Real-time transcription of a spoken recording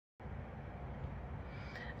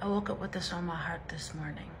I woke up with this on my heart this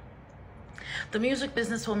morning. The music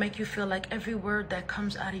business will make you feel like every word that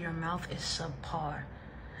comes out of your mouth is subpar.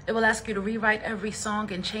 It will ask you to rewrite every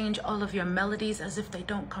song and change all of your melodies as if they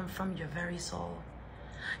don't come from your very soul.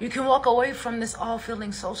 You can walk away from this all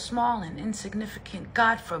feeling so small and insignificant.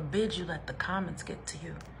 God forbid you let the comments get to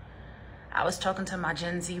you. I was talking to my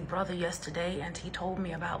Gen Z brother yesterday, and he told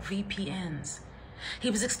me about VPNs.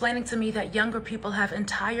 He was explaining to me that younger people have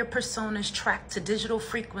entire personas tracked to digital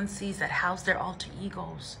frequencies that house their alter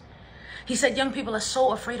egos. He said young people are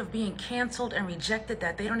so afraid of being canceled and rejected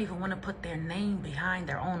that they don't even want to put their name behind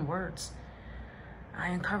their own words. I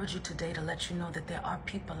encourage you today to let you know that there are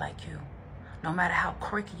people like you. No matter how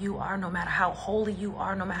quirky you are, no matter how holy you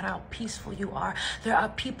are, no matter how peaceful you are, there are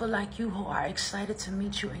people like you who are excited to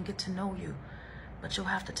meet you and get to know you. But you'll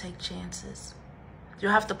have to take chances.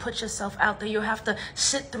 You'll have to put yourself out there. You'll have to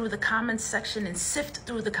sit through the comments section and sift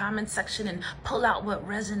through the comments section and pull out what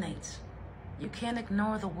resonates. You can't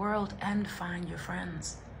ignore the world and find your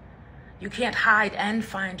friends. You can't hide and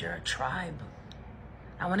find your tribe.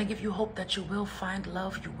 I want to give you hope that you will find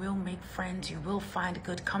love, you will make friends, you will find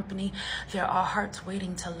good company. There are hearts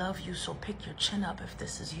waiting to love you, so pick your chin up if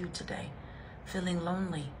this is you today, feeling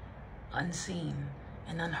lonely, unseen,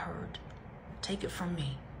 and unheard. Take it from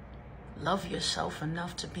me. Love yourself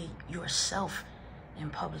enough to be yourself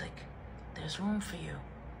in public. There's room for you.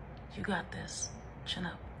 You got this. Chin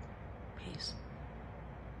up. Peace.